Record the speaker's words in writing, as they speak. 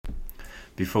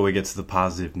Before we get to the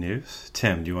positive news,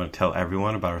 Tim, do you want to tell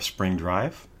everyone about our spring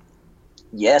drive?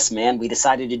 Yes, man, we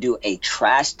decided to do a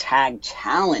trash tag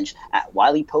challenge at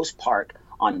Wiley Post Park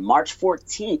on March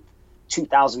 14th,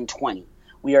 2020.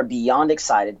 We are beyond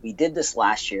excited. We did this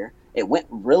last year. It went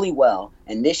really well.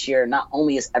 And this year, not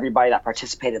only is everybody that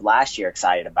participated last year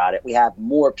excited about it, we have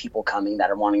more people coming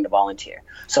that are wanting to volunteer.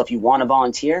 So if you want to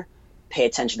volunteer, pay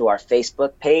attention to our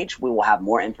Facebook page. We will have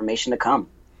more information to come.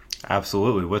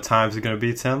 Absolutely. What time is it going to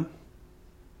be, Tim?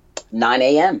 9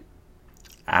 a.m.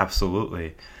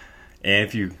 Absolutely. And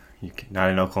if you're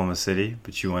not in Oklahoma City,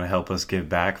 but you want to help us give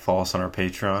back, follow us on our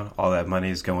Patreon. All that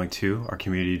money is going to our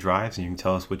community drives, and you can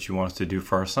tell us what you want us to do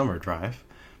for our summer drive.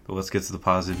 But let's get to the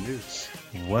positive news.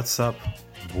 What's up,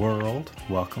 world?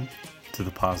 Welcome to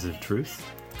the positive truth,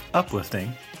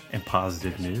 uplifting and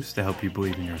positive news to help you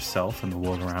believe in yourself and the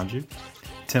world around you.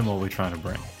 Tim, what are we trying to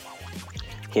bring?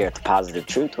 Here at The Positive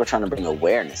Truth, we're trying to bring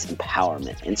awareness,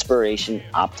 empowerment, inspiration,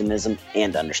 optimism,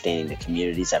 and understanding to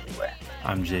communities everywhere.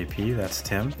 I'm JP, that's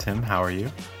Tim. Tim, how are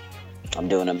you? I'm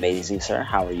doing amazing, sir.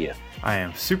 How are you? I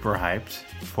am super hyped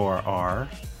for our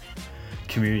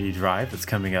community drive that's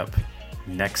coming up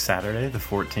next Saturday, the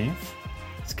 14th.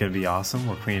 It's going to be awesome.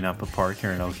 We're cleaning up a park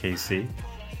here in OKC.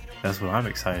 That's what I'm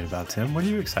excited about, Tim. What are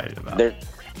you excited about?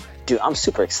 Dude, I'm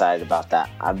super excited about that.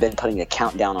 I've been putting a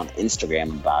countdown on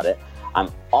Instagram about it. I'm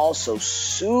also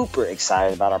super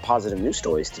excited about our positive news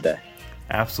stories today.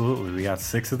 Absolutely. We got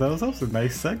 6 of those. That was a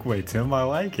nice segue, Tim. I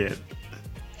like it.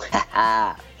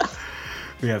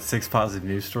 We got 6 positive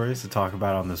news stories to talk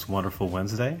about on this wonderful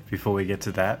Wednesday. Before we get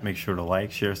to that, make sure to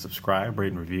like, share, subscribe,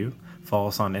 rate, and review. Follow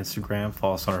us on Instagram.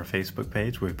 Follow us on our Facebook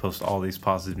page where we post all these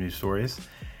positive news stories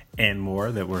and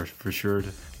more that we're for sure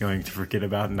going to forget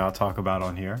about and not talk about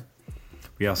on here.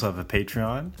 We also have a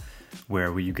Patreon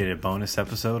where you get a bonus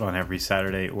episode on every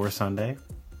Saturday or Sunday.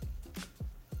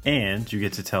 And you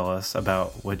get to tell us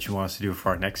about what you want us to do for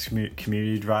our next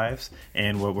community drives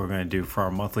and what we're going to do for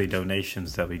our monthly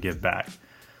donations that we give back.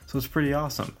 So it's pretty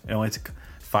awesome. It only took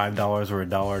 $5 or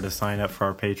 $1 to sign up for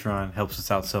our Patreon. Helps us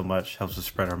out so much. Helps us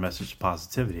spread our message of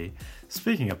positivity.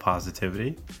 Speaking of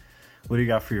positivity, what do you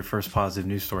got for your first positive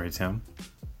news story, Tim?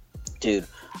 Dude,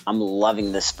 I'm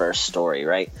loving this first story,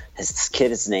 right?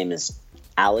 His name is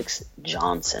Alex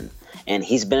Johnson, and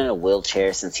he's been in a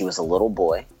wheelchair since he was a little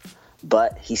boy,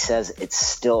 but he says it's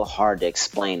still hard to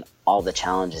explain all the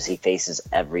challenges he faces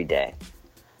every day.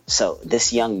 So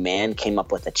this young man came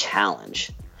up with a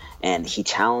challenge, and he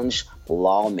challenged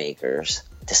lawmakers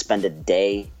to spend a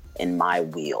day in my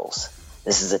wheels.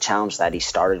 This is a challenge that he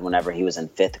started whenever he was in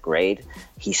 5th grade.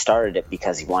 He started it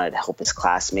because he wanted to help his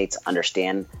classmates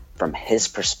understand from his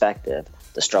perspective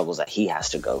the struggles that he has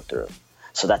to go through.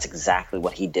 So that's exactly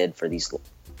what he did for these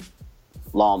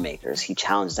lawmakers. He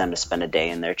challenged them to spend a day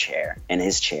in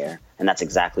his chair, and that's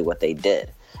exactly what they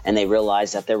did. And they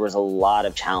realized that there was a lot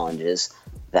of challenges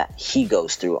that he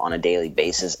goes through on a daily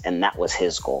basis, and that was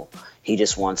his goal. He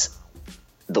just wants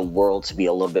the world to be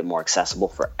a little bit more accessible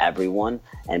for everyone,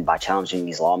 and by challenging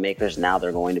these lawmakers, now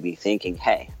they're going to be thinking,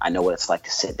 hey, I know what it's like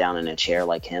to sit down in a chair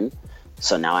like him.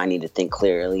 So now I need to think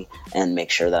clearly and make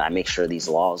sure these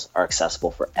laws are accessible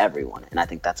for everyone. And I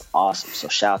think that's awesome. So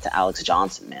shout out to Alex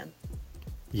Johnson, man.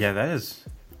 Yeah, that is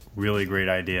really great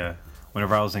idea.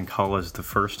 Whenever I was in college the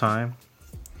first time,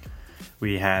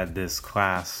 we had this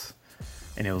class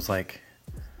and it was like,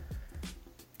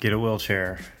 get a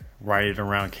wheelchair, ride it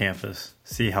around campus,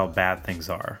 see how bad things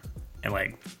are.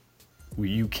 And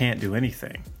you can't do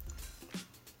anything.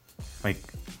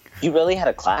 You really had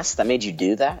a class that made you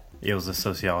do that? It was a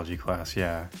sociology class,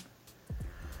 yeah.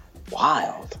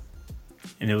 Wild.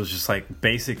 And it was just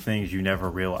basic things you never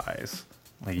realize.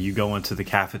 You go into the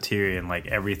cafeteria and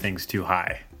everything's too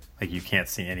high. You can't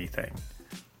see anything.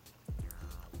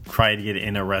 Try to get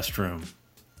in a restroom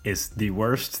is the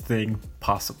worst thing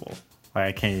possible.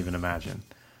 I can't even imagine.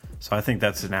 So I think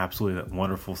that's an absolutely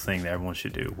wonderful thing that everyone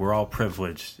should do. We're all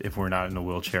privileged if we're not in a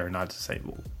wheelchair or not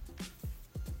disabled.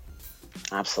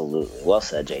 Absolutely. Well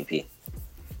said, JP.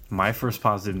 My first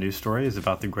positive news story is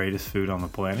about the greatest food on the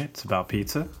planet. It's about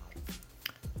pizza.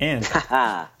 And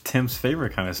Tim's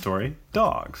favorite kind of story,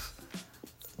 dogs.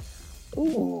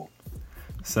 Ooh.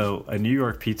 So a New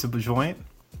York pizza joint,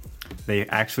 they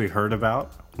actually heard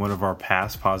about one of our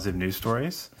past positive news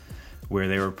stories where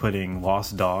they were putting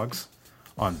lost dogs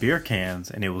on beer cans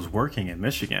and it was working in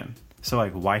Michigan. So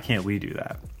why can't we do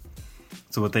that?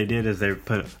 So what they did is they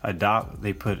put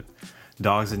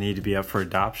dogs that need to be up for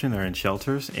adoption, they're in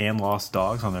shelters, and lost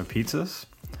dogs on their pizzas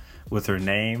with their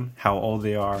name, how old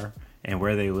they are, and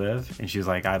where they live. And she was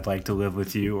like, I'd like to live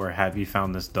with you, or have you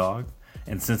found this dog?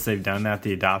 And since they've done that,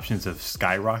 the adoptions have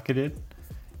skyrocketed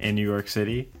in New York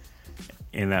City,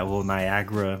 in that little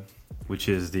Niagara, which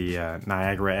is the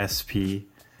Niagara SPCA,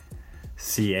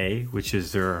 which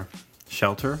is their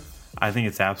shelter. I think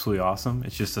it's absolutely awesome.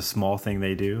 It's just a small thing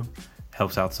they do.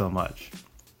 Helps out so much.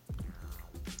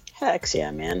 Heck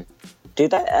yeah, man.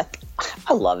 Dude, I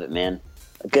love it, man.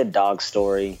 A good dog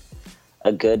story,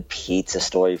 a good pizza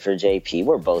story for JP.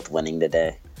 We're both winning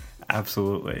today.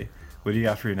 Absolutely. What do you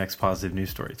got for your next positive news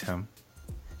story, Tim?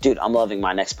 Dude, I'm loving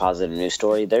my next positive news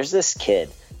story. There's this kid.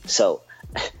 So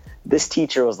this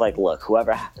teacher was like, look,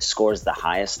 whoever scores the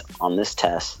highest on this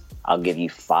test, I'll give you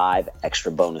 5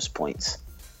 extra bonus points.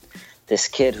 This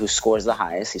kid who scores the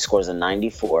highest, he scores a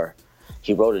 94.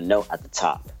 He wrote a note at the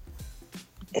top.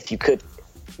 If you could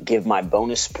give my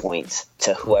bonus points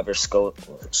to whoever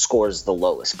scores the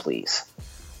lowest, please.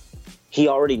 He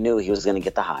already knew he was going to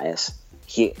get the highest.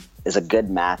 He is a good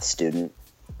math student.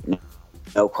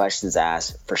 No questions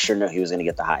asked. For sure knew he was going to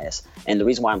get the highest. And the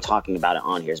reason why I'm talking about it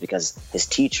on here is because his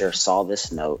teacher saw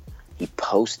this note. He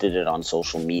posted it on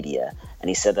social media. And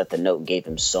he said that the note gave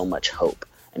him so much hope.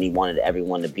 And he wanted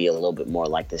everyone to be a little bit more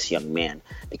like this young man.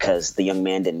 Because the young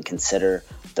man didn't consider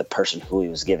the person who he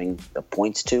was giving the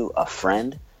points to a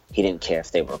friend. He didn't care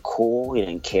if they were cool. He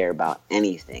didn't care about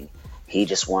anything. He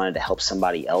just wanted to help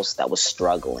somebody else that was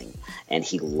struggling. And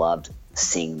he loved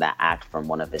seeing that act from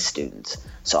one of his students.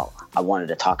 So I wanted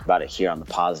to talk about it here on The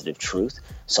Positive Truth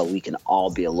so we can all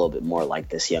be a little bit more like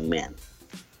this young man.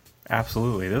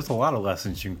 Absolutely. There's a lot of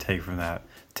lessons you can take from that.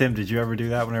 Tim, did you ever do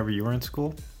that whenever you were in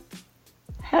school?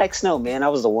 Heck no, man. I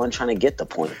was the one trying to get the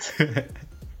points.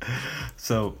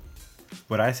 So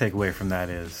what I take away from that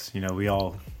is,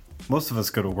 most of us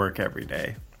go to work every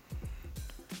day.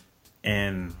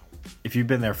 And if you've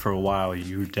been there for a while,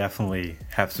 you definitely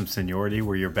have some seniority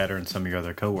where you're better than some of your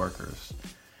other coworkers.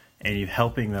 And you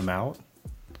helping them out,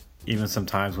 even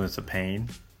sometimes when it's a pain,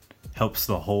 helps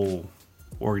the whole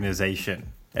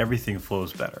organization. Everything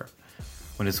flows better.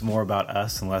 When it's more about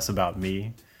us and less about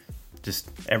me,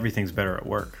 just everything's better at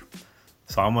work.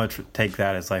 So I'm going to take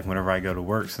that as like whenever I go to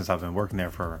work, since I've been working there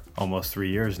for almost 3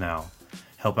 years now,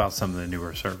 help out some of the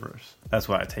newer servers. That's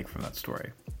what I take from that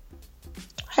story.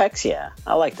 Heck yeah.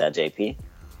 I like that, JP.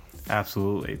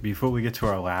 Absolutely. Before we get to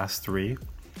our last 3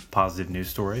 positive news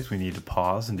stories, we need to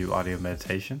pause and do audio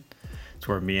meditation. It's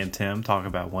where me and Tim talk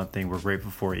about one thing we're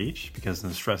grateful for each, because in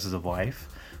the stresses of life,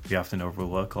 we often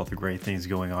overlook all the great things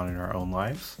going on in our own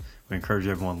lives. We encourage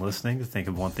everyone listening to think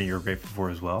of one thing you're grateful for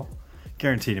as well.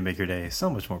 Guaranteed to make your day so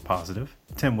much more positive.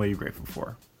 Tim, what are you grateful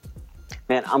for?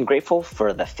 Man, I'm grateful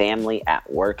for the family at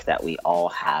work that we all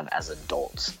have as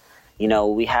adults.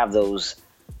 We have those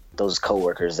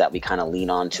coworkers that we kind of lean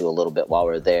on to a little bit while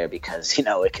we're there because,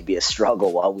 it could be a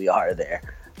struggle while we are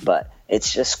there. But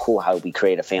it's just cool how we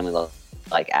create a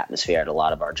family-like atmosphere at a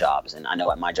lot of our jobs. And I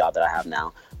know at my job that I have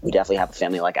now, we definitely have a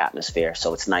family-like atmosphere.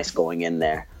 So it's nice going in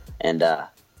there and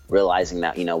realizing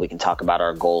that, we can talk about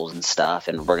our goals and stuff.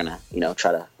 And we're going to,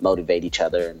 try to motivate each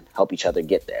other and help each other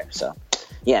get there. So,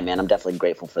 yeah, man, I'm definitely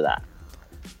grateful for that.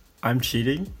 I'm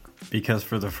cheating because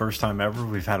for the first time ever,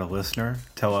 we've had a listener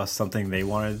tell us something they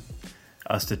wanted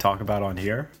us to talk about on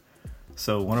here.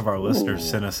 So one of our listeners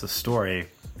sent us a story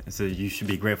and said, you should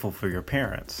be grateful for your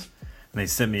parents. And they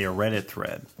sent me a Reddit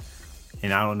thread.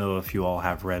 And I don't know if you all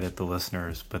have Reddit, the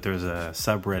listeners, but there's a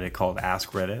subreddit called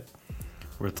Ask Reddit,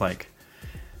 where it's like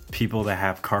people that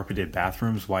have carpeted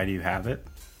bathrooms, why do you have it?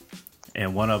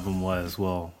 And one of them was,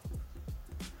 well,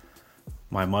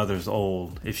 my mother's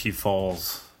old. If she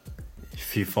falls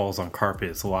on carpet,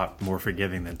 it's a lot more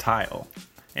forgiving than tile.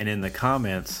 And in the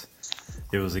comments,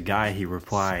 there was a guy, he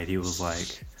replied, he was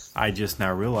like, I just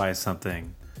now realized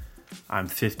something. I'm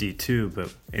 52,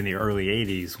 but in the early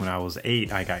 80s, when I was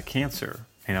 8, I got cancer.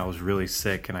 And I was really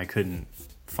sick and I couldn't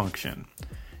function.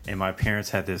 And my parents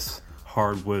had this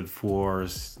hardwood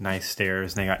floors, nice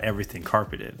stairs, and they got everything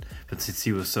carpeted. But since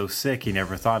he was so sick, he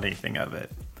never thought anything of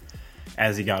it.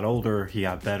 As he got older, he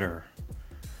got better.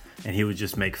 And he would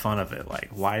just make fun of it. Like,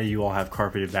 why do you all have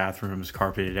carpeted bathrooms,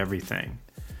 carpeted everything?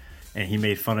 And he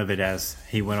made fun of it as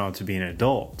he went on to be an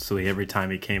adult. So every time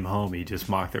he came home, he just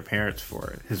mocked his parents for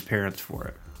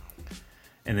it.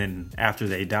 And then after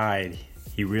they died,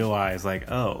 he realized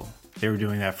like, oh, they were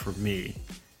doing that for me.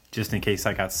 Just in case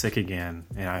I got sick again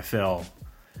and I fell,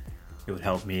 it would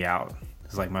help me out.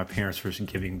 It's like my parents were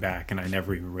giving back and I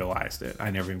never even realized it.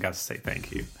 I never even got to say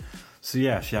thank you. So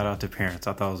yeah, shout out to parents.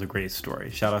 I thought it was a great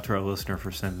story. Shout out to our listener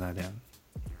for sending that in.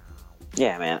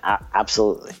 Yeah, man,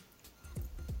 absolutely.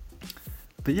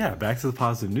 But yeah, back to the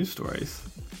positive news stories.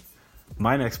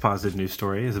 My next positive news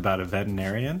story is about a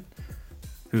veterinarian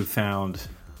who found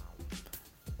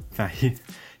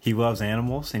he loves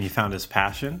animals and he found his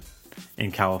passion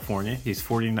in California. He's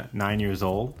 49 years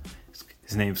old.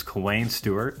 His name's Kawayne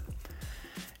Stewart.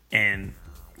 And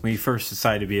when he first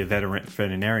decided to be a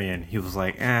veterinarian, he was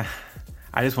like, I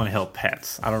just want to help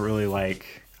pets. I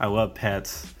love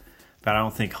pets, but I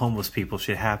don't think homeless people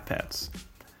should have pets.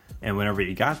 And whenever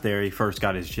he got there, he first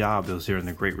got his job. It was during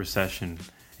the Great Recession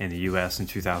in the U.S. in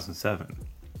 2007.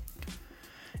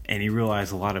 And he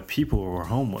realized a lot of people were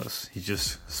homeless. He's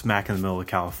just smack in the middle of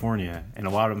California, and a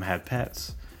lot of them had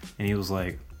pets. And he was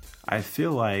like, I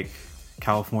feel like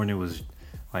California was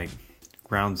like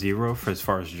ground zero for as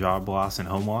far as job loss and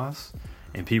home loss,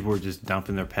 and people were just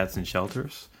dumping their pets in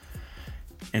shelters.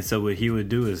 And so what he would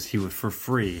do is he would, for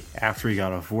free, after he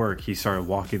got off work, he started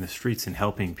walking the streets and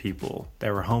helping people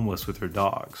that were homeless with their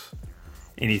dogs.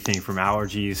 Anything from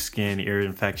allergies, skin, ear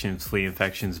infections, flea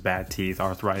infections, bad teeth,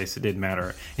 arthritis, it didn't matter.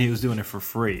 And he was doing it for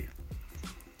free.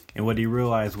 And what he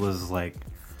realized was, like,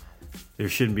 there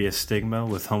shouldn't be a stigma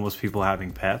with homeless people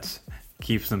having pets.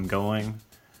 Keeps them going,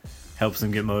 helps them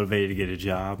get motivated to get a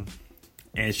job.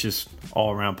 And it's just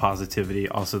all around positivity.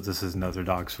 Also, this is another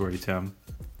dog story, Tim.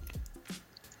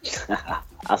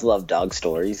 I love dog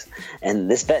stories. And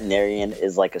this veterinarian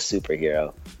is like a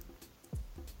superhero.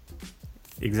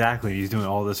 Exactly. He's doing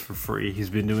all this for free.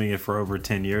 He's been doing it for over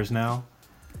 10 years now.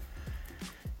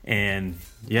 And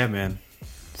yeah, man.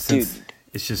 Dude,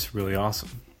 it's just really awesome.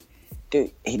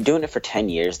 Dude, he's doing it for 10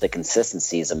 years. The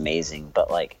consistency is amazing. But,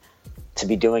 like, to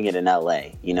be doing it in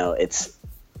LA,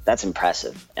 that's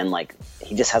impressive. And, like,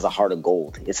 he just has a heart of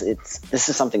gold. This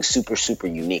is something super, super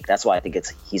unique. That's why I think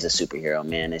he's a superhero,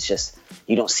 man. It's just,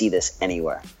 you don't see this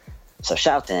anywhere. So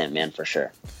shout out to him, man, for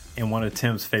sure. And one of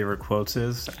Tim's favorite quotes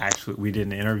is, actually, we did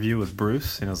an interview with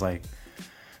Bruce, and it was like,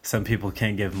 some people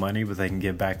can't give money, but they can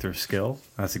give back their skill.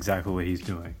 That's exactly what he's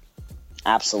doing.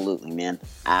 Absolutely, man.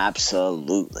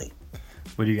 Absolutely.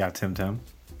 What do you got, Tim?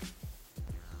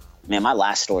 Man, my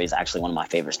last story is actually one of my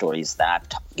favorite stories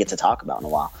that I get to talk about in a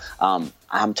while.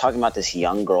 I'm talking about this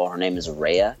young girl. Her name is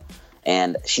Rhea,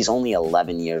 and she's only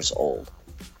 11 years old.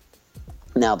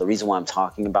 Now, the reason why I'm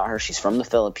talking about her, she's from the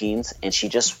Philippines, and she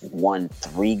just won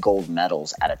 3 gold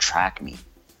medals at a track meet.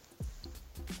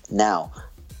 Now,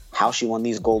 how she won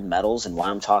these gold medals and why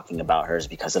I'm talking about her is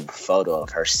because of a photo of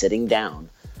her sitting down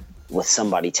with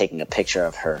somebody taking a picture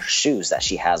of her shoes that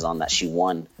she has on that she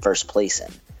won first place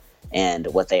in. And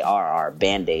what they are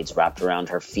Band-Aids wrapped around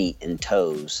her feet and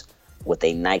toes with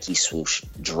a Nike swoosh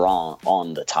drawn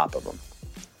on the top of them.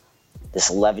 This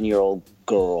 11-year-old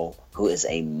girl who is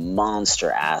a monster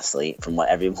athlete, from what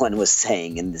everyone was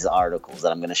saying in these articles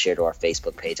that I'm going to share to our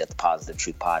Facebook page at the Positive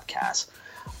Truth Podcast,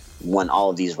 won all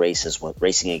of these races,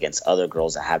 racing against other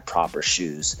girls that had proper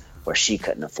shoes where she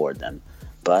couldn't afford them.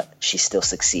 But she still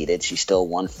succeeded. She still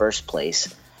won first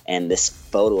place. And this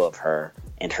photo of her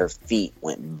and her feet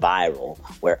went viral,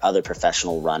 where other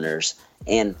professional runners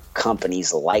and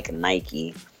companies like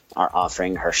Nike are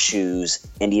offering her shoes,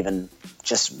 and even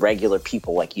just regular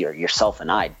people like yourself and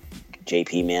I,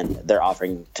 JP, man, they're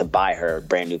offering to buy her a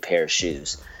brand new pair of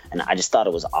shoes. And I just thought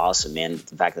it was awesome, man.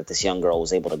 The fact that this young girl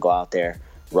was able to go out there,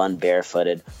 run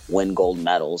barefooted, win gold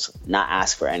medals, not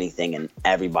ask for anything, and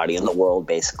everybody in the world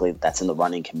basically that's in the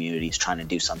running community is trying to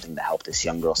do something to help this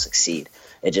young girl succeed.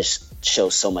 It just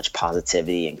shows so much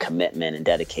positivity and commitment and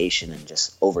dedication and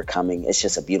just overcoming. It's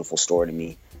just a beautiful story to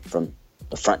me from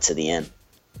the front to the end.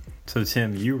 So,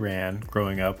 Tim, you ran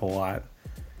growing up a lot.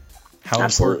 How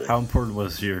important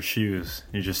was your shoes,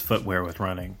 your just footwear with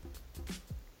running?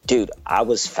 Dude, I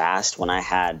was fast when I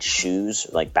had shoes,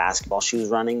 like basketball shoes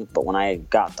running, but when I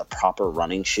got the proper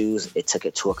running shoes, it took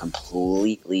it to a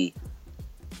completely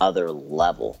other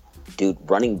level. Dude,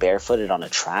 running barefooted on a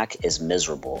track is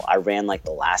miserable. I ran like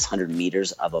the last 100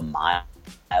 meters of a mile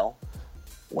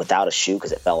without a shoe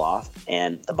because it fell off,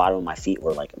 and the bottom of my feet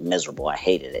were like miserable. I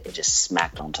hated it. It just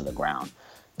smacked onto the ground.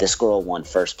 This girl won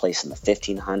first place in the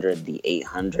 1500, the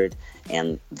 800,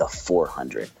 and the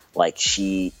 400. Like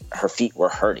her feet were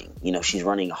hurting. She's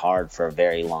running hard for a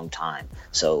very long time.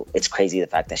 So it's crazy the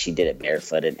fact that she did it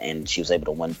barefooted and she was able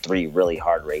to win 3 really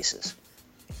hard races.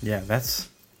 Yeah, that's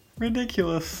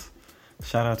ridiculous.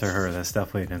 Shout out to her. That's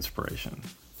definitely an inspiration.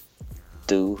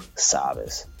 Tu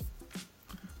sabes.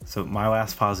 So my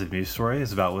last positive news story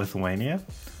is about Lithuania.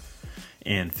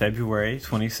 In February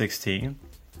 2016,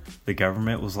 the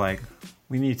government was like,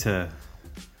 we need to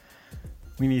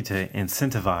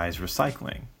incentivize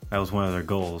recycling. That was one of their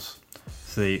goals.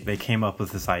 So they came up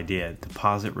with this idea,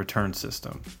 deposit return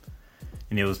system.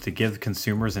 And it was to give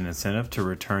consumers an incentive to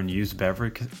return used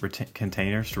beverage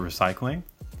containers to recycling.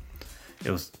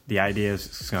 The idea is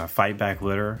it's going to fight back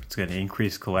litter. It's going to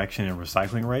increase collection and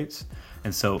recycling rates.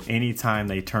 And so anytime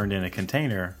they turned in a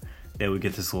container, they would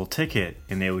get this little ticket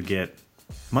and they would get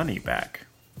money back.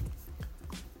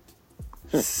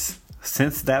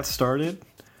 Since that started,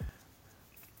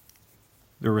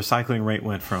 the recycling rate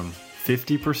went from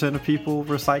 50% of people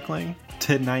recycling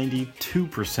to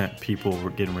 92% people were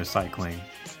getting recycling.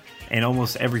 And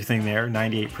almost everything there,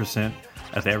 98%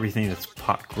 of everything that's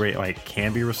great, like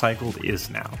can be recycled,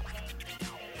 is now.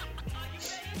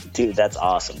 Dude, that's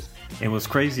awesome. And what's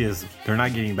crazy is they're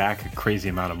not getting back a crazy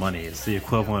amount of money. It's the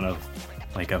equivalent of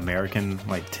like American,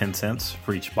 like 10 cents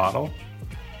for each bottle.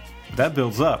 That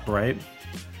builds up, right?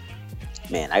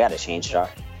 Man, I got a change jar.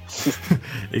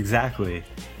 Exactly.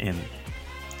 And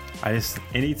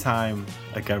anytime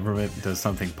a government does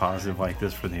something positive like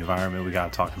this for the environment, we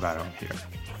got to talk about it on here.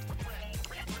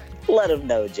 Let them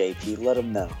know, JP. Let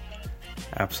them know.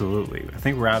 Absolutely. I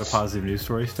think we're out of positive news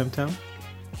stories, Tim Tim.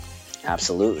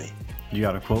 Absolutely. You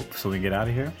got a quote so we can get out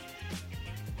of here?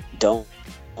 Don't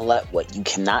let what you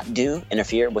cannot do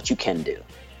interfere with what you can do.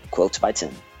 Quotes by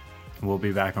Tim. We'll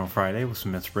be back on Friday with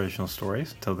some inspirational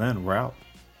stories. Till then, we're out.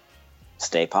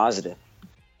 Stay positive.